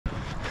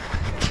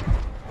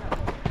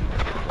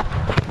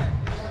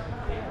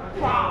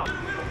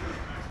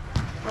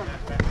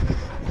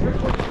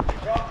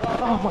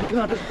my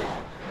god.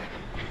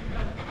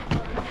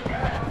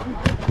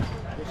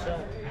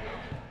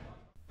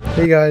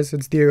 Hey guys,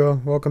 it's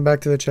Diego. Welcome back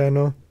to the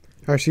channel.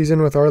 Our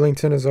season with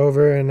Arlington is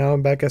over and now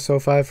I'm back at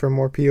Sofive for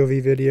more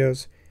POV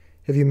videos.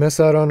 If you missed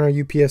out on our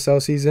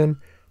UPSL season,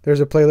 there's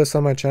a playlist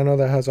on my channel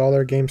that has all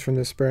our games from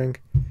this spring.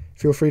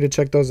 Feel free to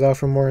check those out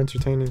for more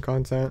entertaining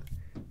content.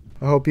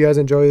 I hope you guys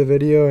enjoy the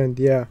video and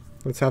yeah,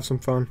 let's have some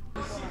fun.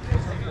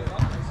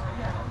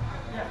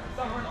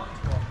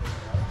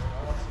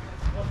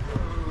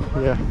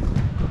 Yeah.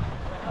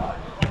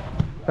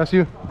 That's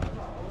you.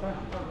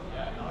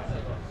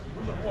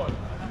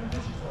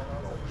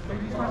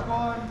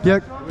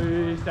 Yep.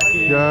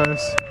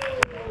 Yes.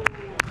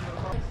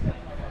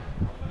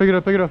 Pick it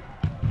up, pick it up.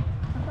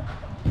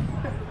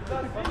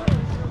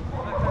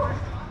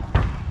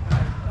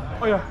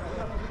 Oh yeah.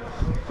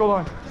 Go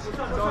line.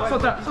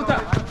 Sort that.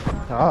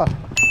 Ah.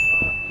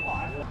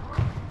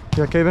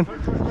 Yeah, Kevin.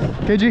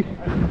 KG.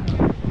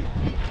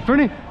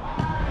 Bernie.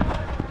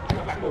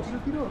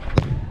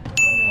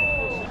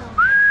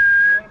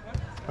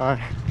 Alright.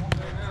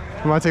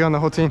 I might take on the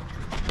whole team.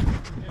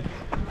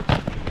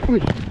 Ooh.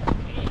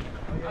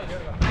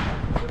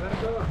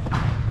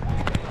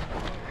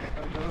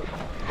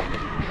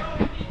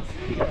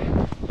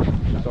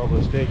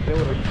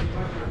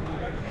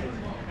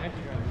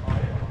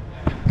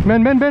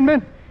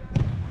 Men.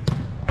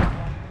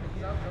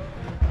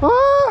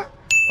 Ah!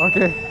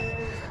 Okay,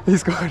 he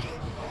scored.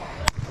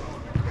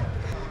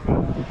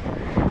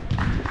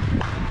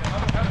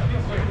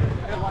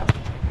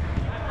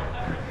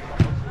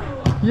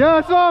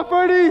 Yes, off,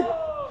 Freddie!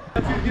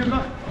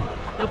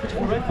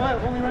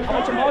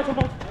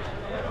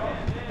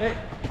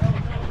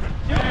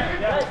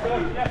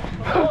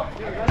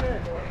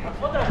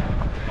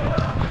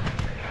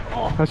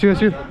 That's you.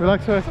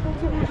 Relax, guys.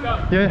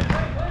 Yeah.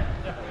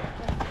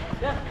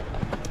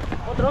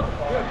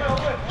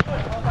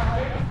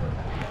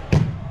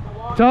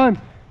 Time.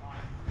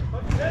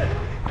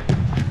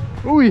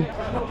 Ooh.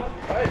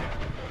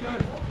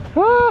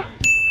 Ah.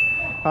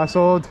 I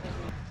sold.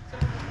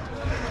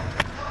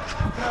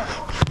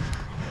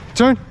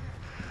 Turn.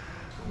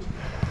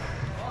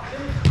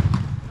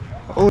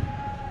 Oh.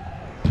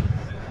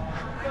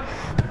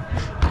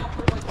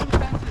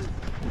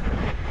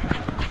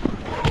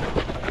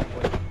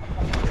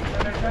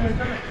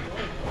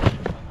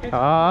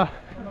 Ah.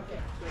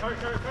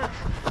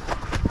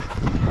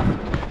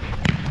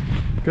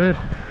 Good.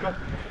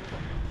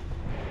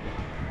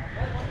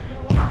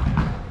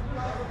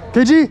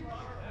 KG.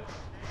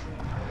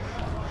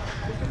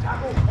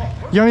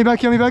 Yummy back.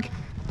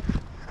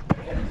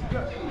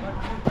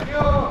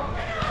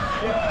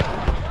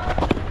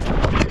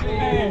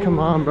 Come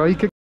on, bro. You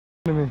kicked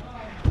me.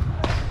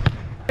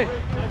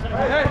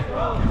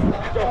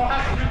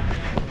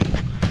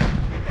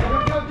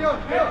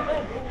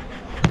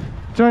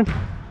 Turn.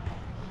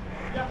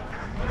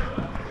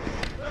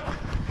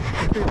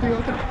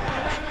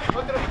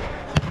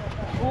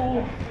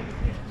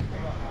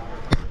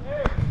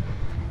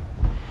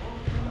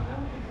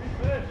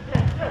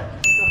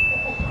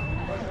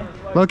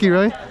 Lucky,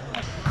 right?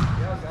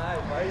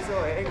 Why are you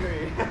so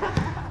angry?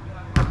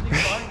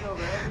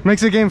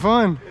 Makes the game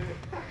fun.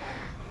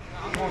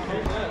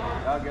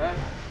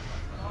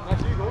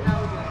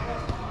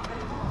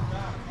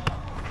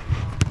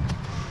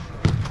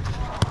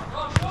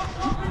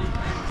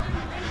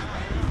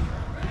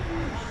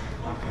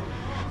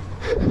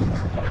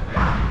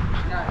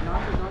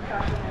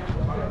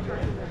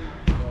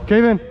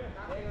 Kevin.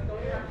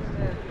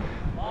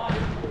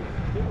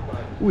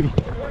 Ooh.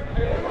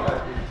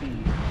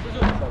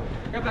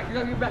 Get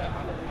back.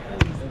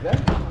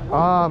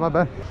 Ah, my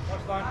bad.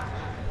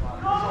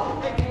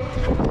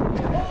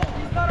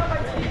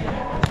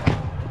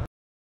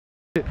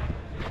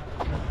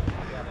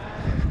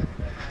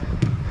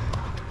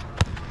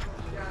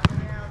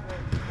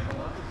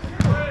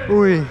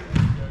 Ooh.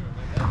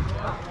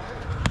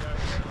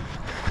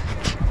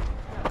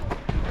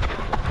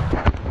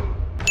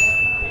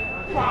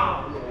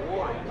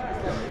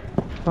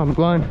 I'm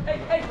blind. Hey!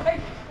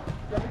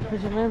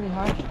 There's your man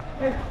behind.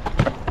 Hey.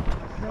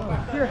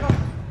 Here.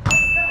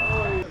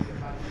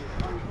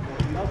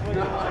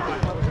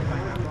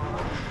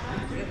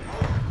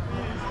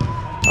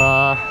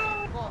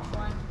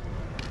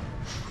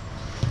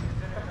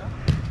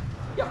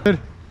 Good.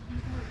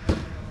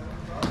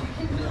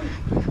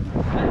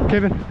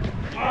 Kevin.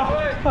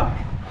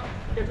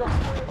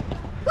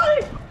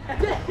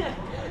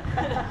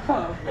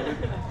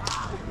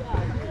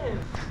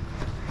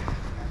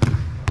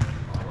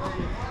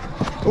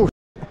 Oh.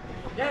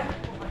 Yeah.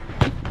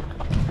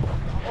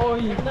 Oh,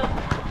 yeah.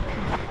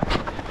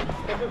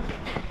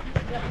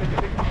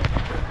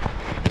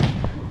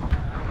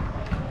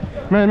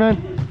 Man.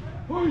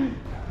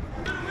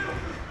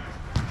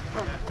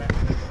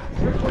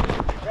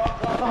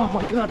 Oh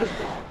my god.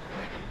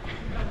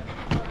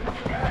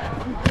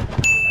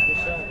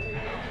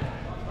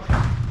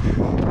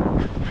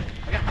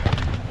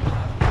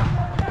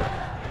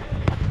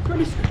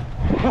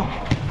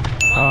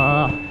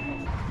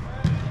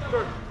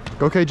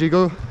 Go KG,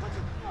 go.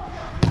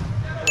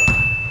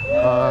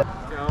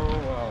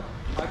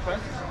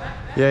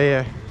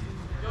 Yeah.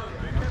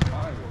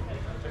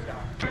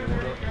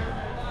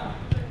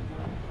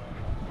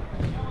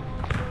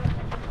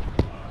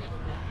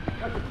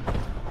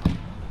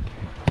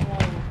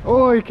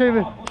 Oh, he came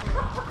in.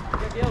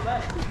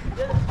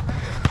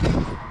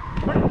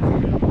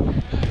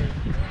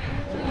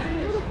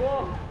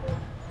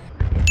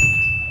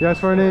 Yes,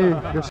 Fernie.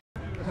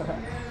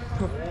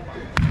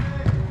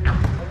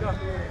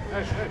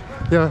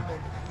 Yeah,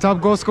 top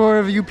goal scorer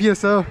of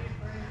UPSL.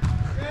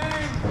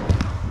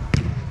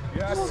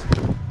 Yes.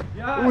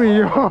 Ooh,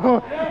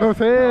 yo, those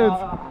hands.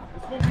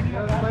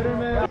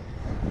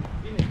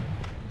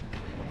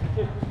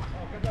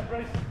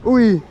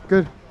 Ooh,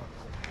 good.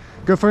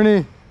 Good,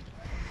 Fernie.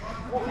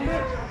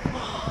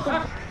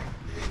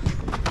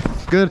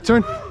 Good,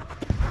 turn.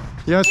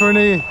 Yes,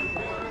 Fernie.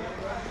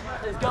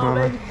 Let's go,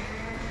 baby.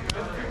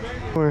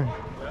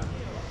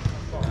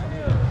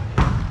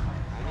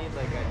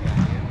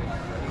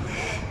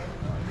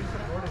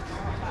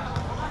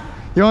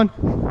 You on?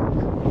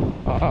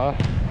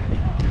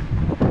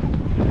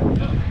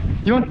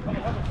 You on?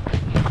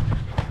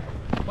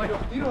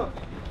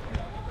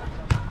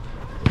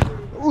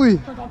 Uy.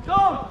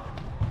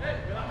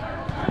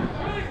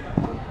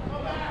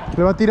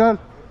 Le va a tirar.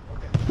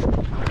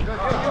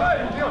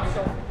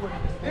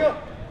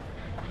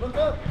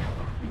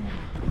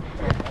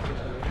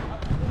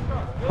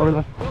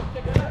 Over.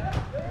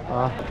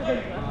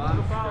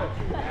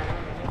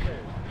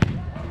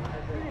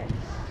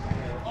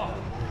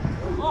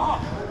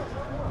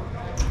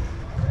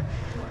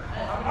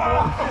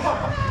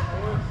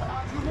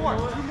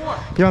 Two more.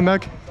 You on,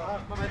 Meg?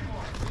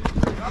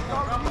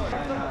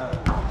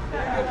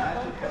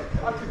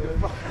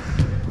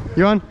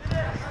 You on?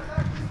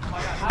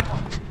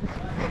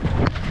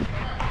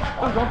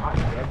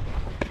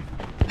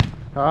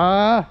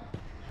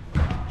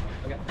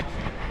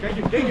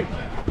 Thank you.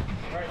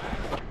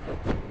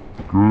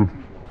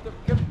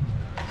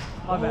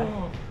 My bad.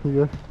 You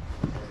good?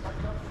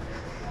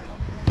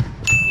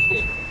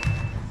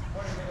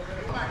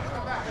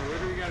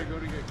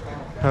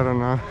 I don't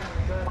know.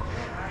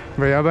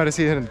 But yeah, I'm about to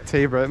see it in the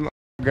tape, right?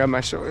 Grab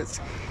my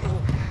shorts.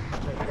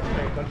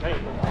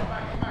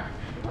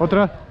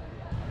 Otra.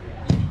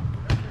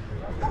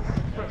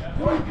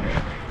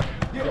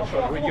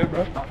 We good,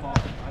 bro?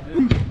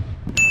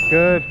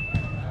 Good.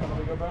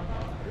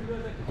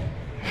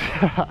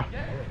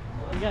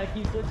 You gotta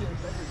keep switching.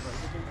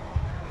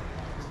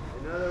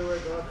 In other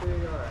words, all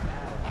three are.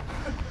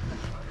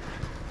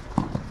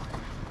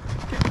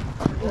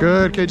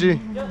 Good, KG.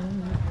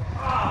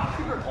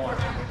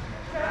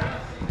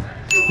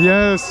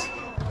 Yes.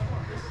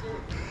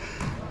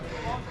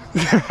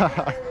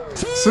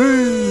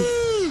 See.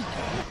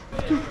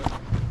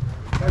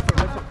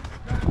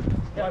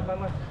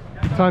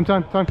 Time.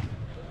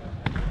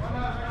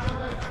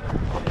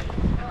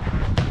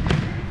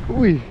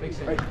 Ooh.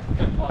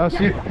 I'll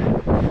see you.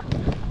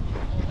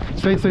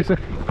 Stay.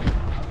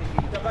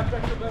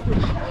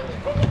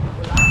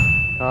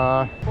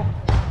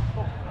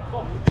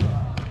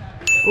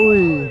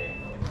 Ooh.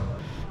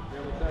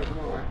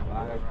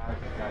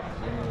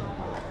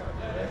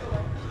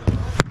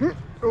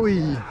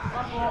 Ooh.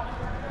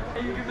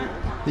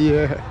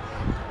 Yeah.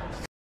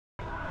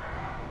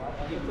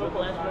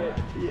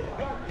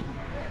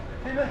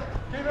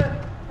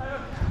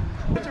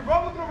 What's your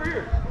problem over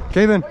here?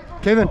 Kevin.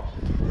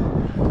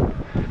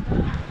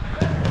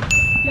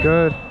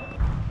 Good.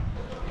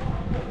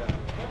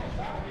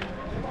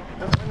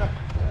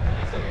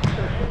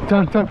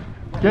 Time.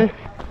 Okay.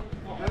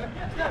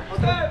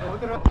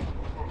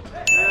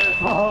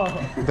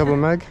 Double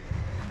mag.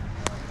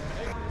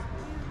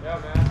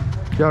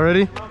 Y'all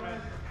ready?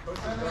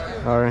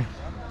 All right.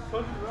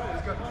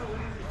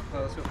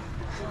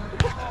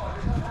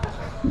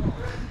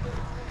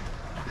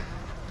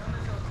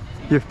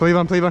 Yeah, play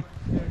on. Go.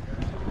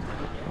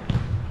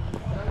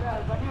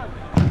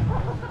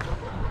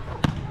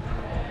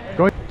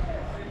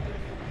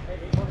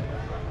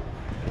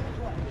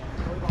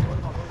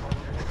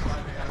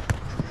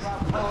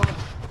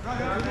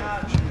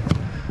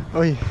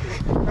 Oh yeah.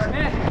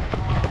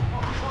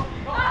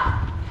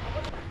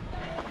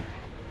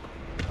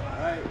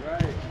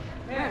 Right.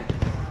 Man.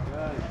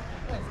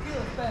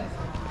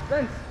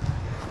 Spence.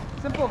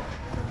 Simple.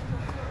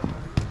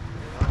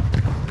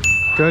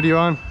 Good, you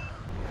on?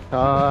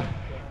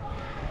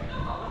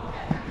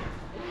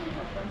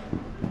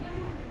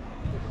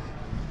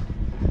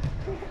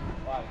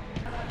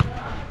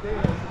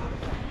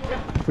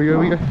 We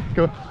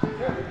go.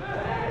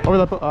 Over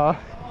the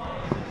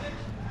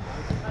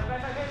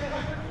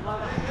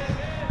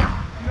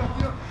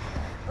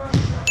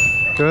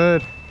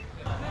Good.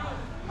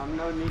 I'm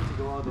no need to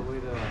go all the way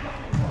to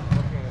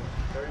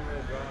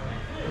 30-minute drive.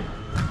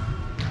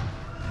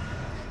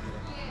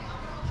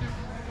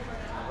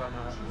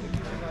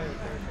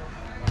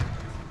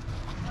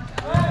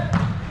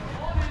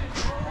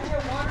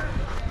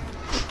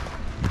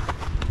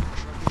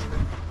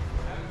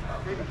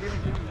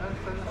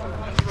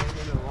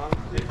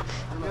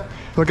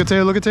 Look at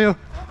Teo.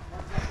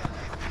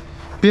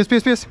 PS.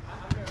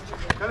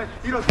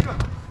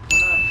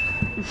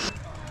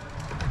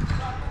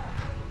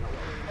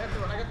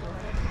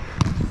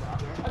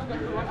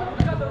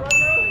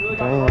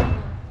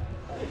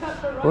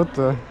 What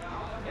the?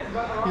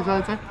 He's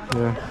outside?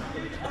 Yeah.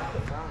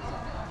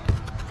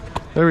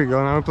 There we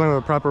go. Now we're playing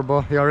with a proper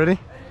ball. Y'all ready?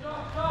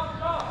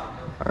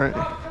 Alright.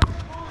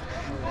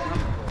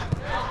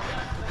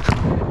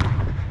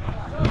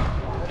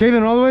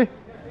 Kevin, all the way.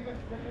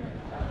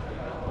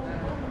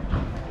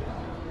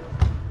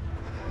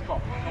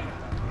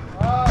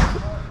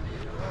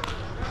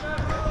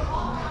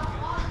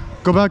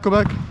 Go back, go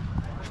back.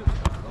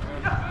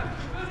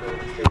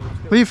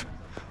 Leave.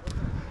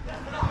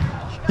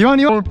 You on.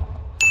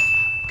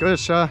 Good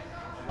shot.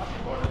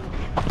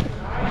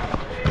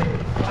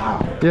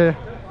 Yeah.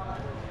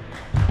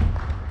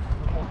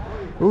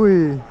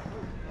 Ooh.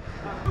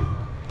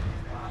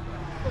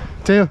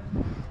 Tail.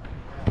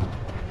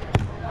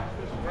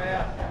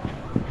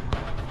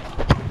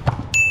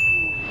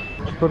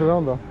 Put it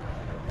on though.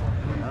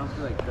 I don't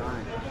feel like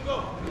trying.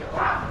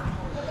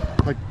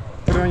 Like,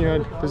 put it on your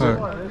head.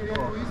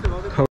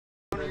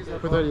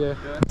 Put that, yeah.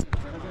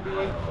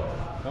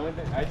 The only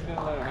thing, I just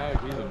didn't let him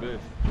have, he's a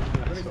bitch.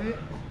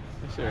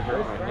 That shit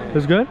hurt my hand.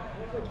 It's good?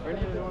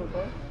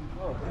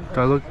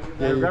 Gotta look.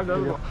 Yeah, grab the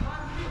other one.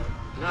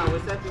 Nah,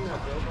 what's that thing that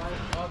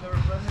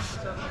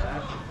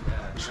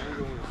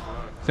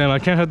Damn, I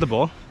can't hit the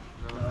ball.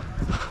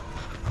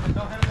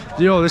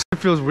 Yo, this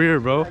shit feels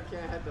weird, bro. I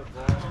can't hit the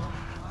ball.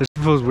 This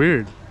shit feels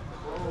weird.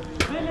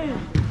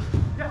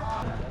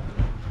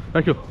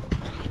 Thank you.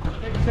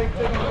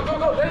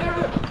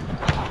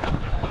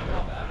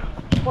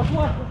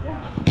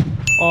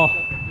 Oh.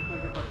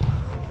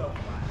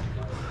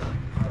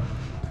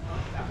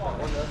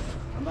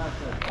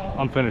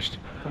 I'm finished.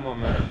 Come on,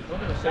 man.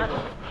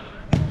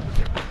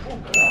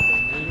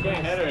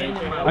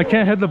 I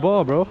can't hit the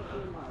ball, bro.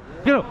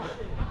 Get up.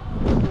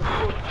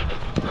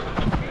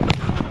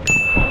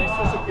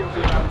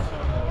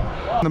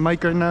 The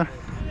mic right now.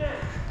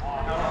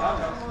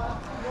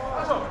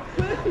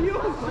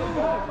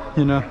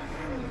 You know.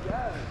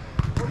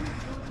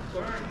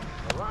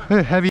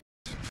 Hey, heavy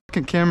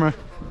fucking camera.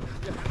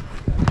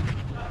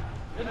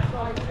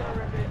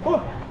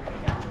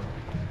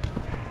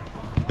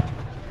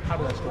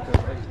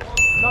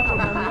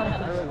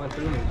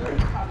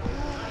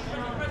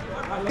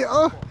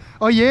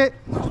 Oh yeah.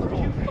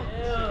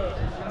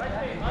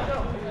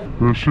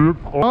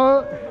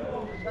 Oh.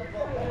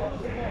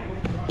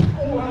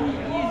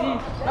 Easy.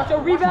 That's your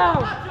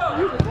rebound.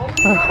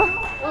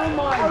 Oh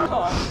my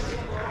god.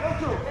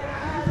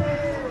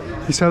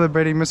 He's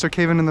celebrating Mr.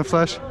 Kevin in the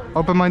flesh.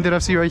 Open-minded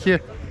FC right here.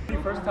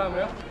 First time,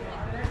 yeah?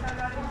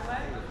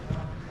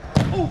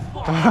 Ooh.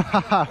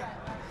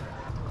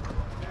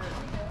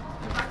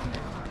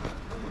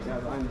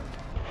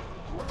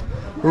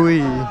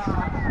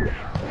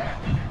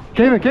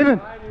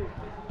 Kevin.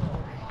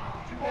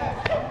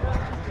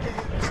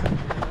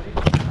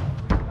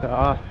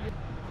 Ah.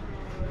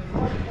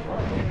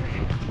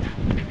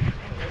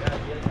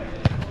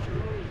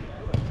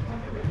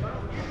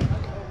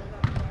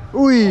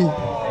 Ooh.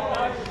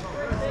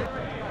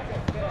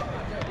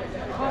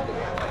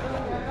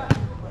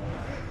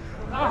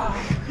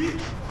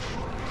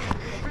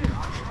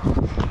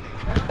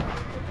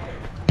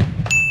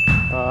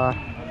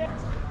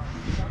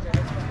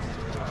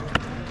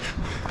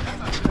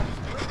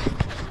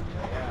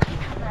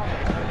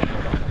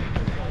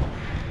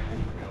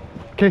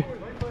 Okay,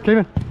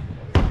 Kevin.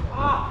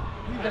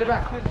 Get it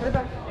back. Get it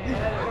back.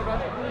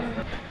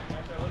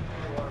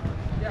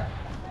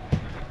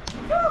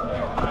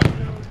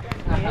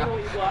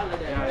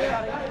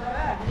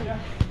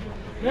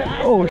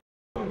 Oh.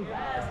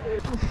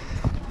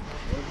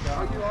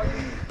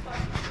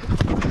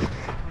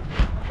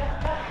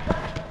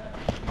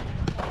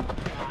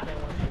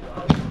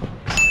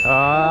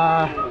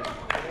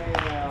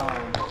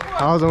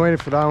 I wasn't waiting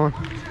for that one.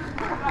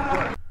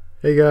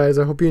 Hey guys,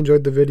 I hope you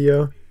enjoyed the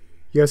video.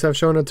 You guys have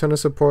shown a ton of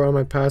support on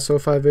my past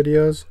Sofive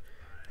videos.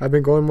 I've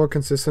been going more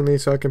consistently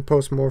so I can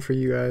post more for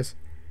you guys.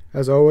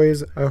 As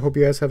always, I hope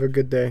you guys have a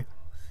good day.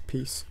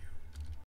 Peace.